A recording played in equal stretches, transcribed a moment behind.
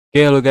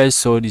Okay, hello guys,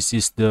 so this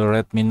is the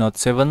Redmi Note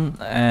 7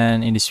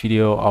 and in this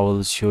video I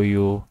will show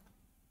you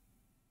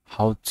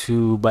how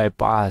to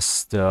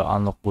bypass the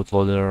unlock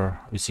bootloader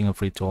using a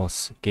free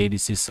tools. Okay,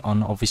 this is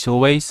unofficial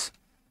ways.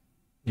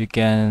 You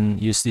can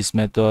use this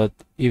method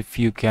if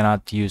you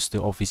cannot use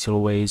the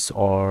official ways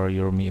or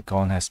your Mi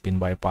account has been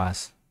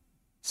bypassed.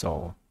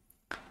 So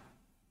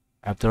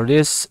after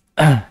this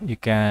you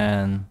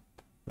can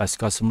flash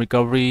custom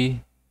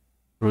recovery,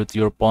 root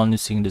your phone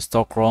using the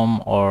stock ROM,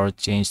 or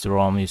change the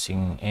ROM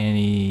using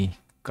any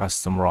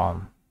custom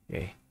ROM.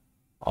 Okay,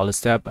 all the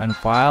step and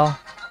file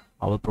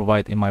I will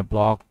provide in my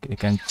blog. You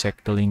can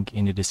check the link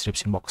in the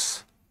description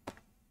box.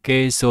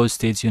 Okay, so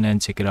stay tuned and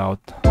check it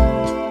out.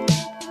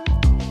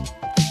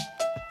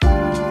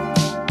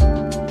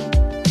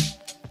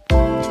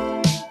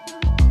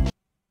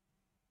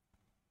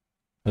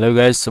 Hello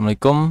guys,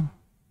 assalamualaikum.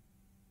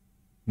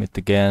 Meet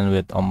again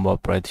with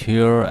OmBob right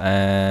here,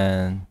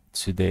 and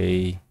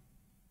today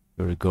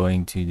we're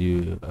going to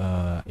do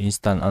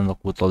instant unlock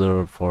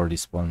bootloader for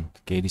this phone.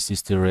 Okay, this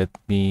is the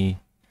Redmi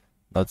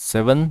Note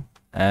 7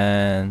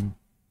 and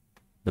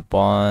the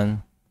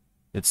phone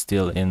it's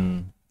still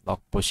in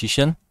lock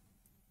position.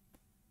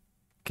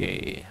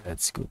 Okay,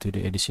 let's go to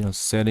the additional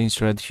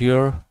settings right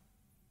here,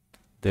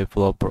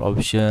 developer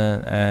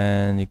option,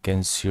 and you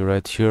can see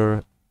right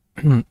here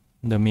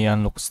the Mi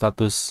unlock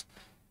status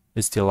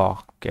is still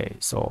locked. Okay,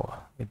 so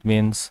it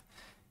means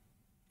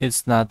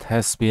it's not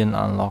has been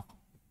unlocked.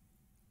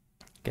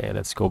 Okay,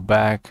 let's go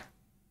back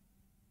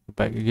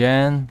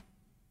again.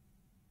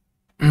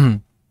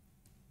 You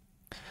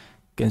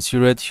can see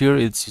right here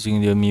it's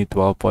using the MIUI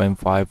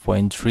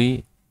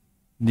 12.5.3.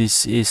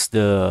 this is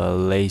the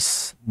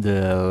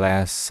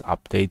last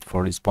update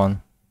for this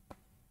phone,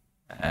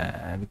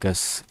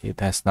 because it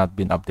has not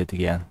been updated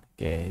again.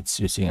 Okay, it's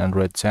using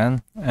Android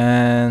 10.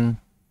 And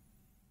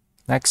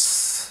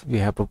next we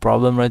have a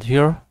problem right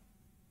here.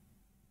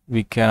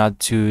 We cannot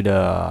do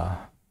the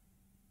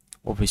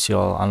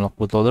official unlock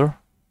bootloader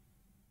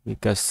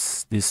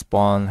because this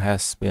phone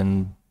has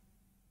been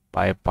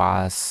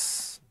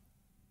bypassed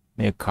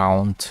my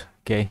account.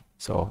 Okay,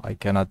 so I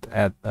cannot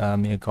add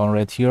my account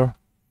right here.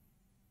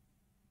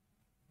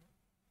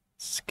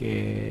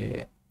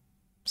 Okay,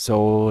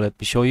 so let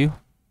me show you.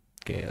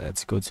 Okay,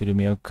 let's go to the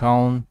Mi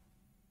account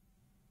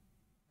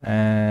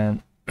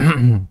and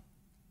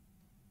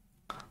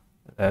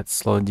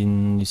let's log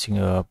in using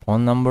a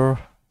phone number.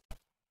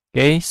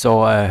 Okay, so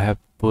I have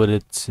put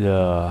it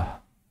the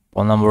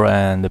phone number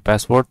and the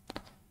password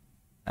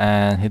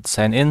and hit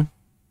sign in,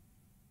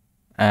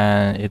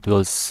 and it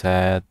will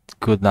set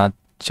could not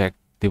check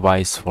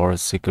device for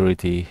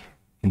security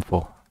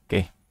info.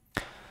 Okay,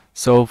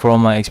 so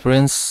from my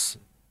experience,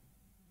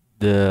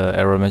 the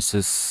error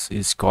message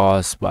is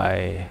caused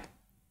by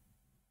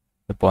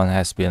the phone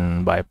has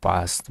been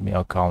bypassed my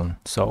account,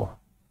 so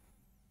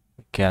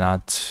we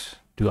cannot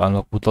do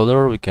unlock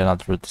bootloader, we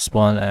cannot root this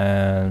phone,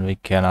 and we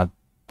cannot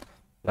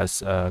flash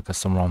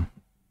custom ROM.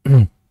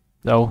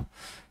 So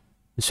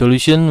the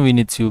solution, we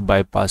need to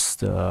bypass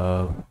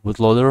the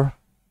bootloader,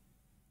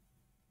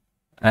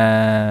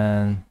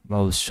 and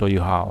I'll show you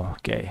how.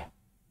 Okay,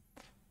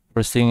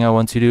 first thing I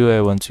want to do,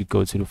 I want to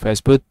go to the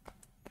Fastboot,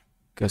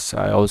 because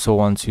I also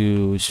want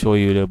to show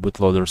you the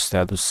bootloader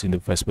status in the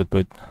Fastboot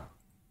boot.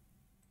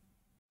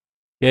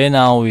 Okay,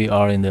 now we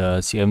are in the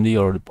CMD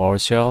or the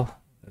PowerShell.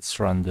 Let's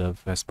run the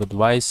Fastboot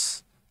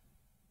device,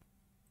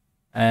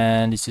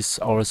 and this is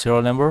our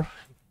serial number.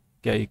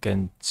 Okay, you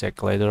can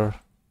check later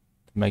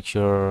to make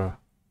sure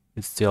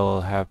it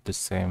still have the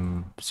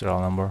same serial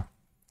number.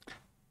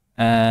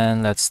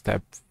 And let's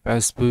type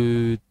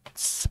Fastboot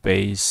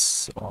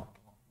space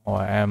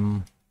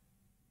OM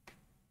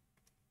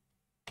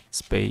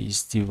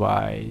space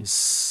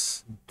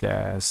device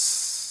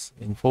dash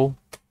info.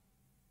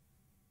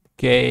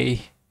 Okay, you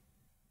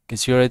can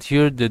see right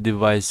here the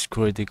device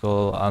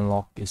critical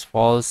unlock is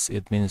false.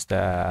 It means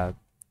that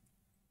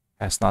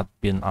has not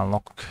been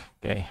unlocked.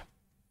 Okay,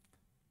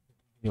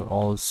 you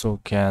also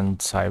can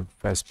type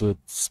Fastboot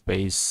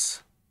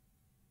space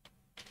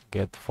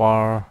get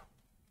far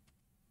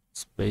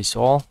space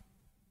all.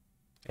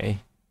 Okay,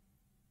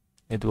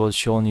 it will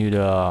show you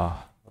the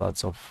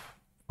lots of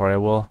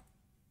variable,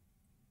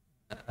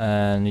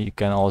 and you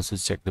can also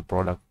check the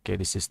product. Okay,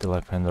 this is the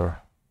Lavender.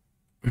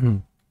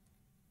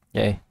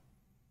 Okay,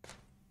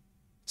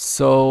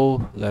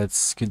 so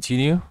let's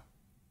continue.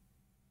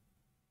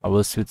 I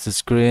will switch the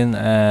screen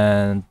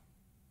and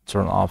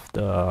turn off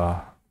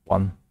the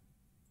phone.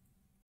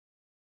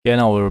 Okay,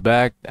 now we're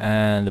back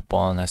and the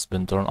phone has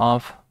been turned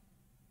off.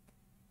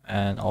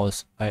 And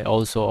also I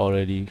also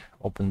already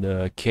opened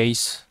the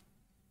case.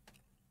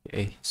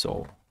 Okay,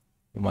 so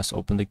you must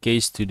open the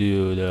case to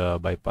do the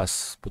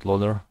bypass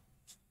bootloader.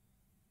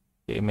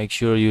 Okay, make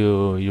sure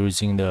you're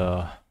using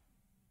the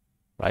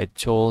right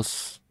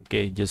tools.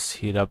 Okay, just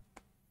hit up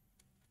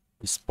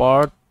this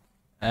part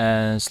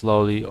and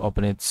slowly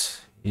open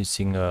it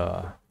using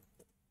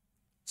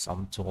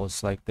some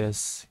tools like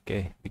this.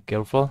 Okay, be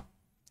careful,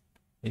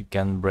 it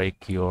can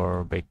break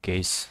your back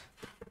case.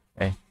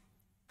 Okay,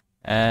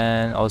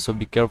 And also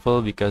be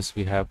careful because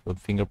we have a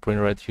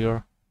fingerprint right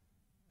here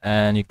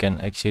and you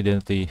can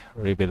accidentally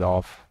rip it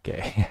off.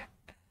 Okay.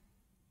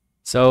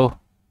 So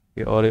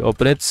we already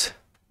open it,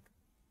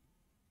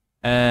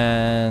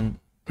 and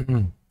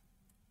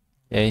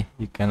okay,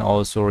 you can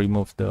also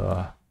remove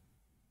the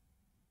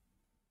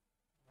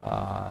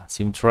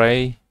SIM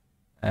tray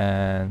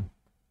and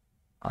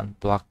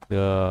unplug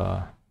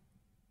the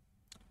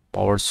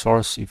power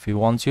source if you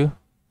want to.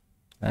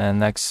 And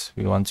next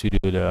we want to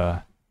do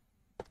the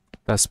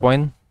test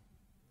point.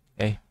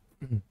 Okay.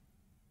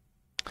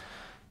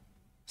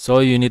 So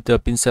you need the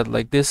pin set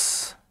like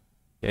this.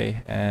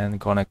 Okay,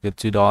 and connect the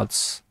 2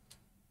 dots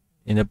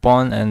in the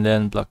pon and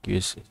then plug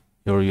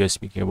your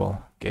USB cable.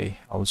 Okay,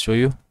 I'll show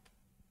you.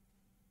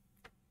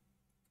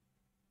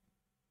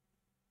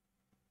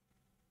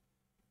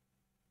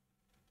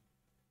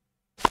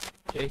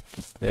 Okay,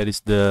 that is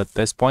the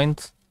test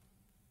point.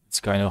 It's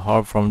kind of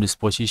hard from this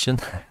position.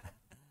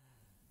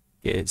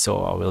 Okay, so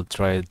I will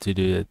try to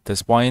do the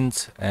test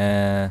point,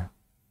 and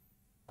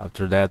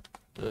after that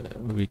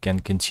we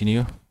can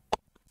continue.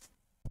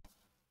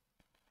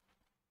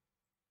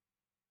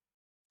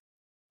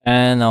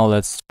 And now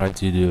let's try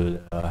to do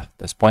the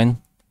test point.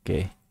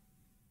 Okay,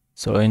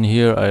 so in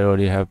here I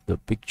already have the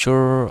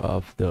picture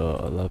of the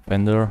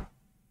Lavender.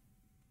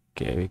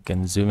 Okay, we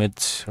can zoom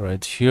it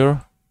right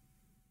here.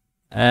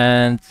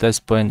 And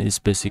test point is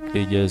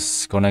basically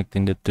just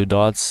connecting the 2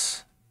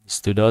 dots.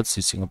 These 2 dots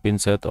using a pin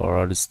set or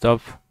other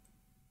stuff.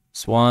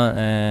 This one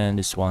and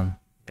this one.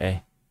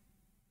 Okay,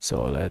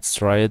 so let's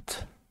try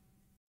it.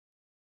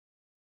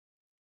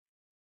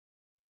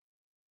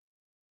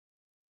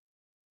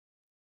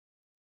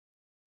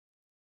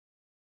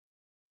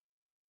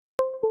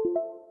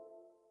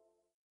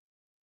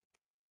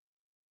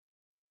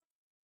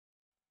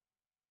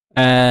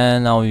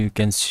 And now you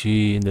can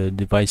see in the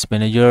device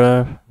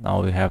manager,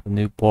 now we have a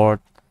new port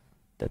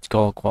that's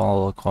called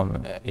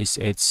Qualcomm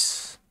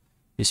S8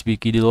 USB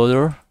key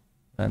loader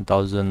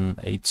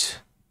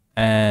 1008,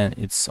 and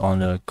it's on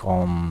the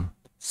COM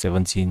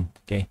 17.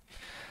 Okay,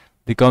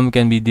 the COM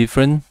can be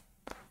different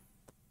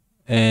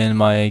in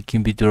my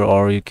computer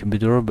or your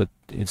computer, but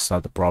it's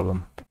not a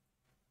problem.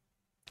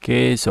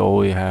 Okay, so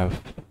we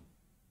have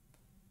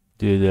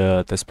do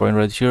the test point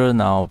right here.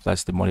 Now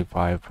flash the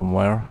modify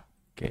firmware.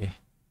 Okay,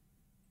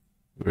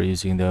 we're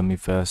using the Mi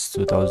Fast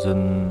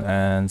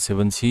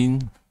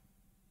 2017.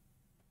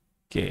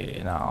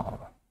 Okay,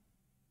 now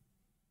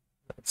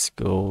let's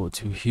go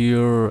to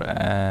here,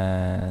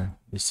 and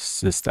this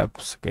is the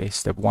steps. Okay,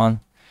 step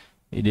 1,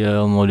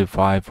 ideal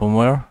modify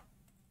firmware.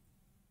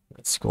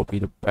 Let's copy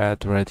the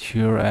path right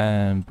here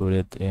and put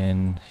it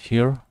in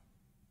here.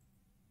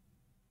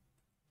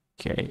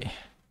 Okay,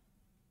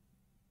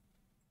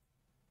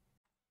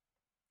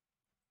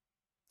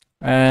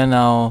 and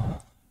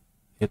now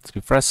hit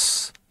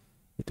refresh.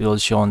 It will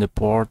show on the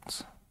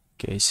port.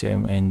 Okay,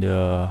 same in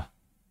the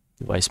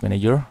device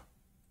manager.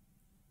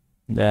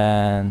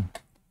 Then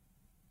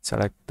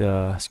select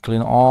the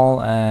screen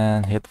all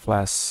and hit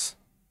flash,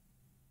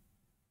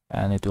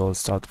 and it will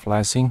start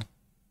flashing.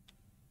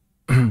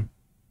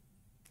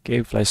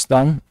 Okay, flash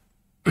done.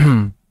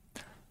 And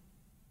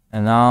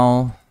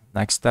now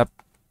next step,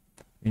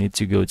 we need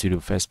to go to the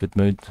Fastboot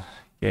mode.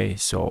 Okay,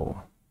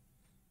 so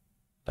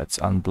let's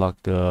unplug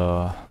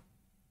the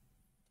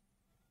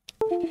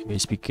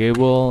USB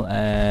cable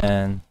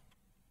and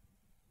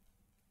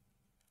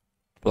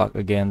plug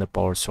again the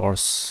power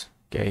source.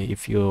 Okay,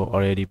 if you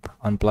already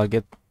unplug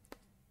it,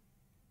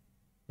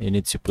 you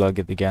need to plug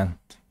it again.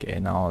 Okay,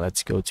 now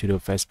let's go to the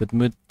Fastboot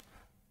mode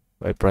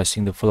by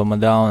pressing the volume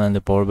down and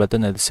the power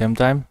button at the same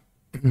time.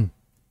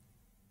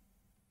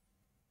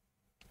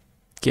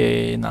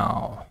 Okay,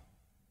 now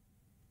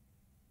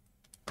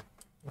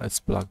let's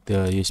plug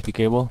the USB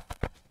cable.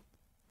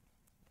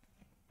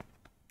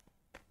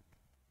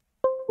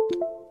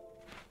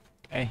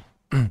 Okay,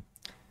 you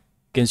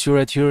can see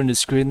right here on the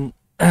screen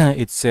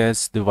it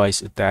says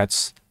device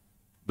attached,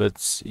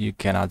 but you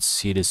cannot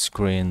see the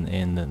screen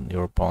in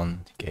your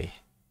phone. Okay,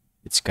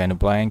 it's kind of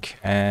blank,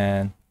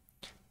 and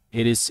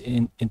it is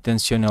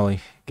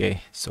intentionally.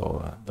 Okay,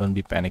 so don't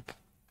be panic.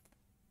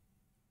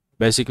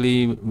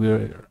 Basically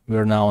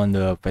we're now in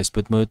the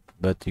Fastboot mode,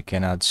 but you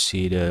cannot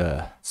see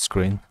the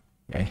screen.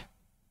 Okay.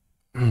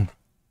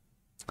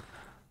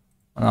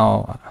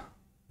 Now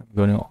I'm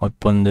going to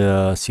open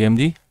the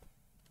CMD.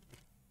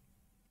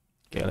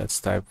 Okay,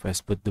 let's type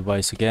Fastboot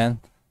device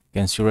again.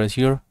 You can see right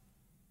here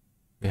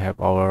we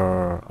have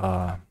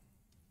our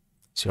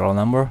serial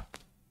number,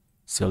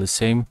 still the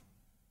same.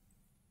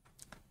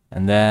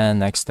 And then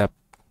next step,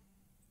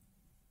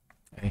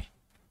 okay,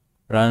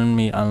 run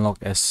me unlock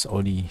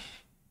SOD.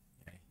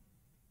 Okay.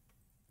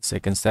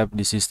 Second step,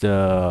 this is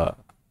the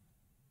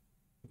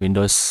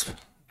Windows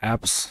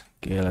apps.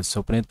 Okay, let's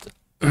open it.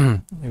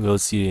 You will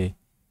see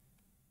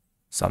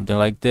something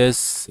like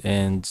this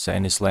in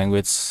Chinese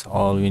language.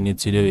 All we need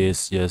to do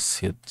is just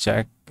hit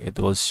check. It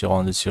will show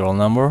on the serial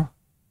number,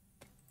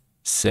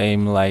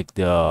 same like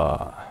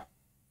the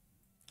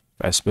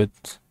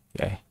Fastboot.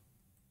 Okay,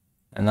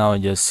 and now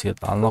just hit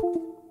unlock.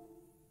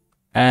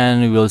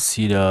 and we will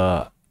see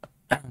the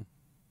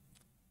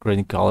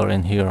green color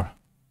in here,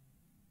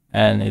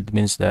 and it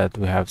means that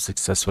we have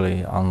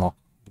successfully unlocked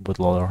the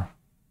bootloader.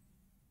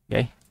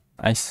 Okay,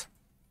 nice.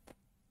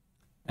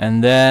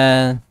 And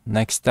then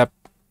next step,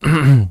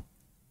 we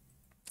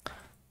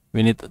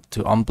need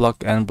to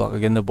unplug and plug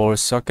again the power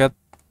socket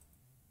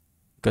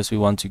because we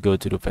want to go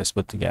to the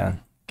Fastboot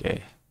again.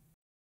 Okay,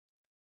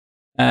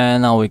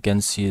 and now we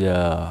can see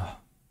the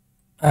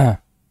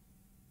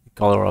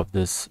color of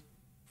this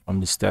from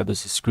the status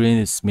screen.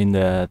 It's mean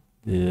that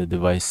the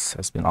device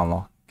has been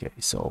unlocked. Okay,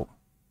 so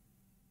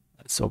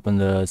let's open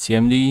the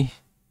CMD,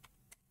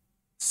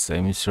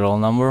 same serial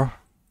number.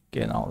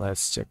 Okay, now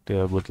let's check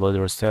the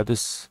bootloader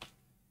status.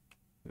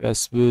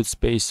 Fastboot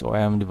space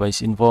OM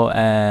device info,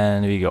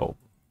 and we go.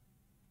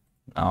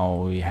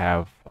 Now we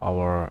have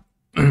our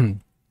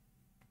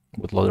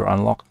bootloader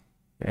unlocked.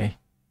 Okay,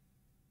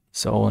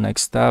 so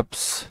next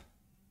steps,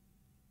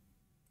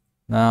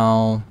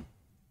 now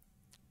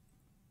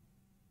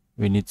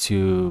we need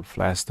to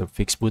flash the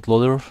fixed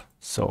bootloader.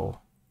 So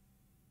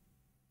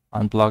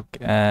unplug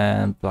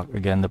and plug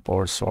again the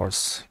power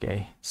source.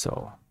 Okay,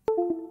 so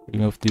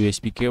remove the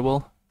USB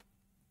cable.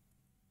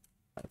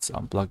 Let's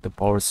unplug the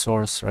power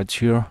source right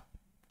here.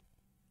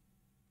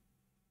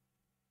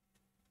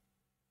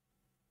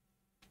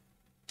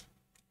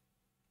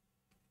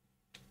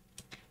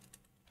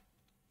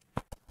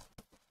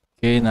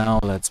 Okay, now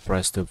let's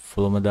press the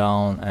volume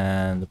down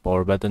and the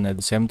power button at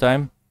the same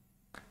time.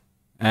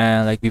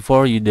 And like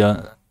before, you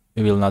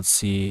will not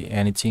see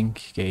anything.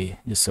 Okay,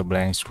 just a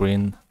blank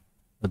screen,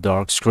 a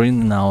dark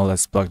screen. Now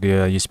let's plug the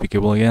USB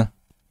cable again.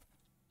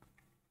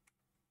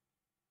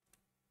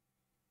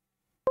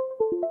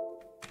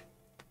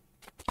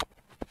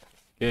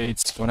 Okay,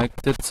 it's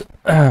connected.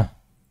 Check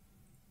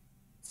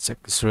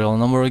the serial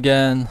number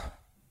again.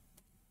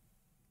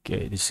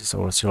 Okay, this is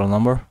our serial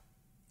number.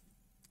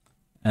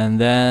 And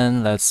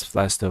then let's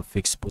flash the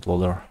fixed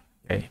bootloader.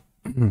 Okay.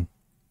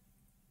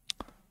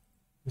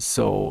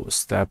 So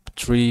step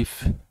 3,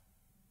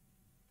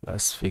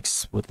 let's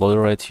fix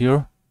bootloader right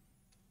here.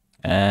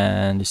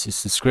 And this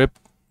is the script.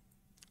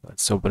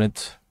 Let's open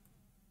it.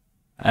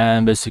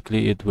 And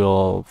basically it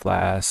will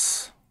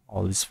flash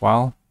all this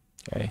file.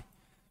 Okay.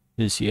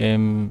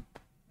 DCM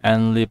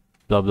and lib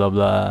blah blah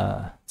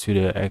blah to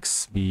the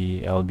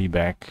XBLB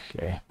back.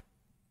 Okay.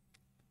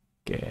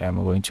 Okay,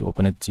 I'm going to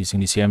open it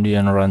using the CMD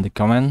and run the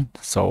command,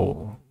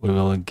 so we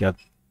will get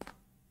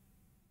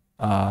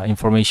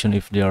information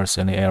if there's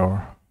any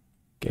error.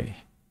 Okay,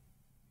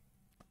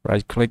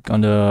 right click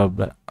on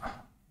the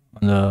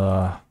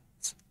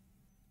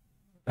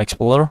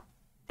Explorer.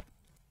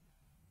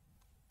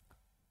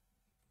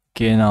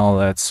 Okay, now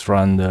let's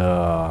run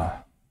the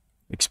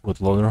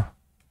bootloader.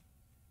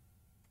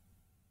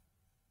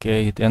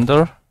 Okay, hit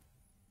enter,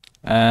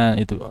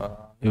 and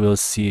you will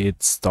see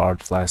it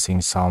start flashing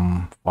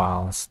some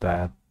files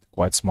that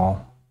quite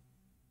small.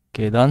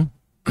 Okay, done.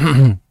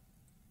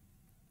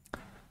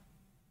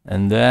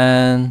 And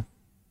then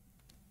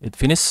it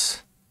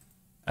finished.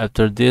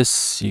 After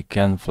this, you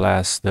can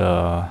flash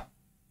the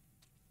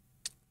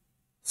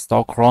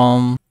stock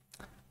ROM,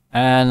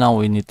 and now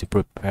we need to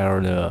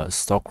prepare the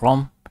stock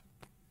ROM.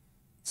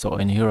 So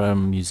in here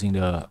I'm using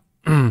the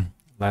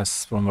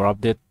last firmware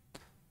update,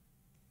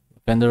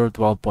 Lavender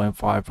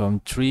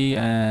 12.5.3,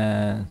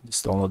 and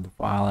just download the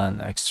file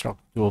and extract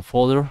to a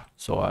folder.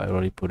 So I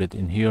already put it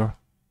in here.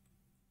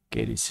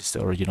 Okay, this is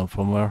the original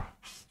firmware.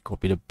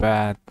 Copy the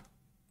path,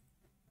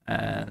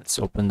 and let's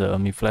open the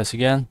Mi Flash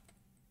again.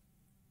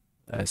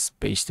 Let's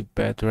paste the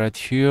path right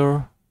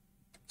here.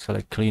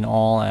 Select clean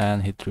all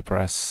and hit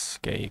refresh.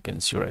 Okay, you can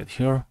see right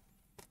here.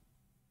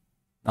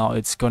 Now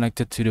it's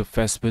connected to the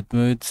Fastboot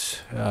mode.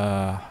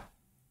 You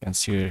can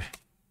see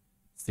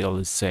still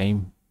the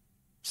same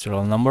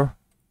serial number,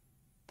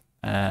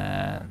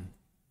 and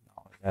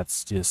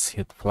let's just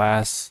hit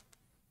flash.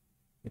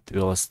 It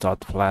will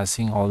start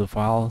flashing all the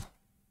files.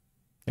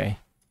 Okay,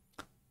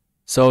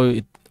 so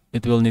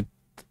it will need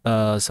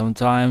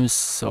sometimes,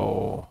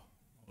 so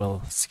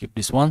we'll skip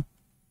this one.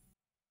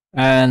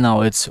 And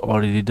now it's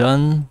already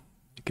done.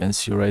 You can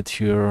see right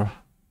here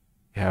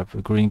we have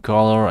a green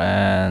color,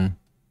 and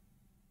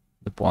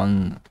the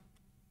one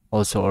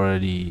also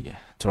already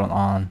turned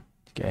on.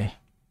 Okay.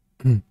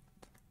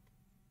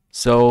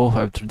 So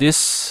after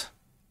this,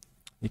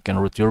 you can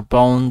root your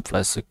phone,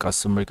 flash a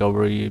custom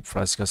recovery,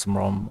 flash custom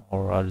ROM,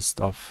 or other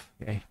stuff.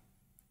 Okay.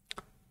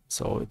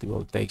 So it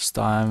will take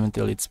time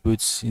until it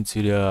boots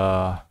into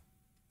the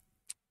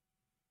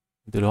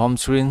home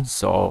screen.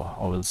 So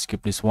I will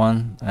skip this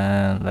one,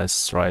 and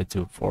let's try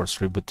to force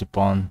reboot the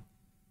phone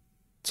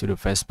to the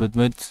Fastboot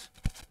mode.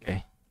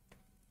 Okay,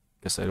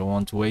 because I don't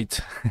want to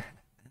wait.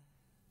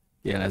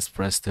 Yeah, let's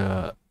press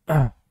the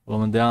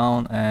volume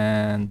down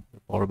and the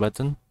power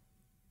button.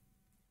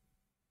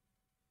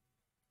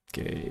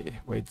 Okay,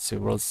 wait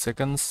several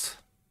seconds.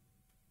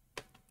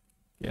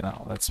 Okay,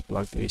 now let's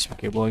plug the USB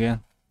cable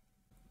again.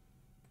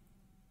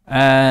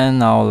 And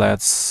now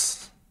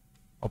let's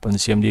open the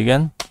CMD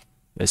again.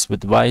 Fastboot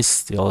device,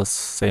 still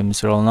same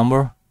serial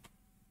number.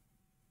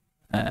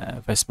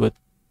 Fastboot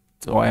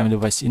OEM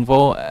device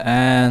info,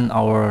 and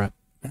our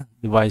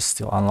device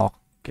still unlocked.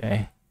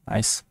 Okay,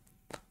 nice.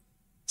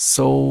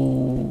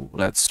 So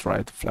let's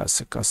try to flash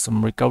a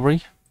custom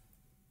recovery.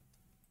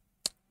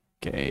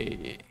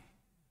 Okay,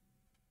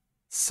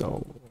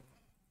 so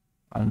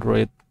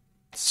Android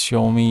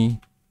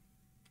Xiaomi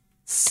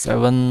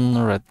 7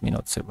 Redmi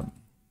Note 7.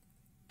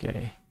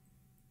 Okay,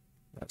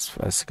 let's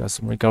flash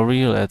custom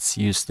recovery. Let's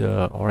use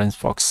the orange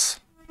box.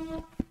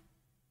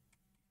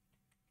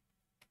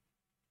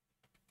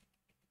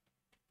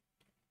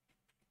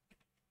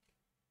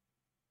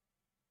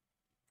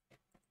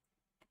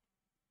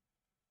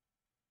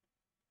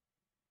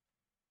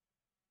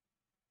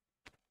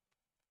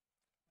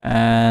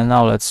 And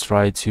now let's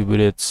try to boot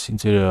it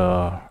into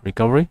the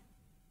recovery.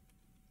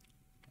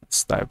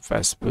 Let's type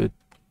fastboot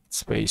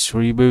space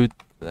reboot,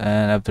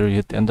 and after you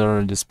hit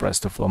enter, just press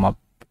the flow map.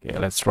 Okay,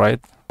 let's try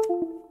it.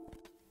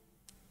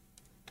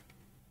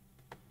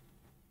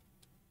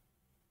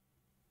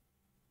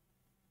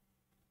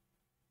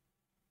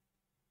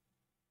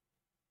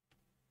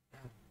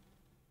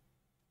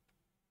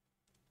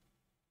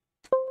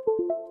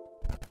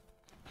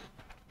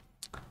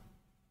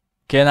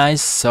 Okay,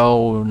 nice.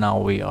 So now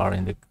we are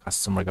in the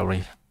custom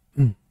recovery.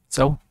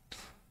 So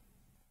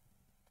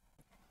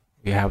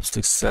we have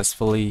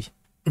successfully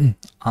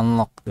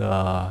unlocked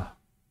the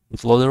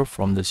bootloader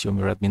from the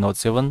Xiaomi Redmi Note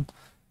 7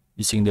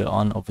 using the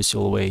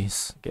unofficial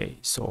ways. Okay,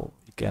 so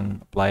you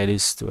can apply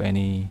this to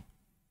any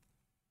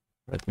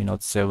Redmi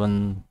Note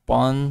 7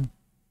 phone.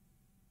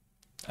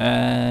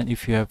 And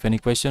if you have any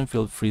question,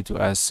 feel free to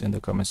ask in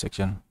the comment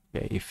section.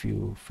 Okay, if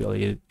you feel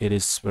it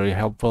is very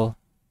helpful,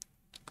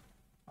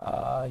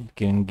 you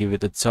can give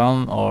it a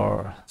thumb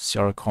or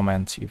share a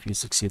comment if you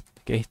succeed.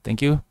 Okay,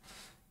 thank you.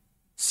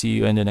 See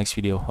you in the next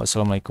video.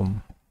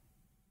 Wassalamualaikum.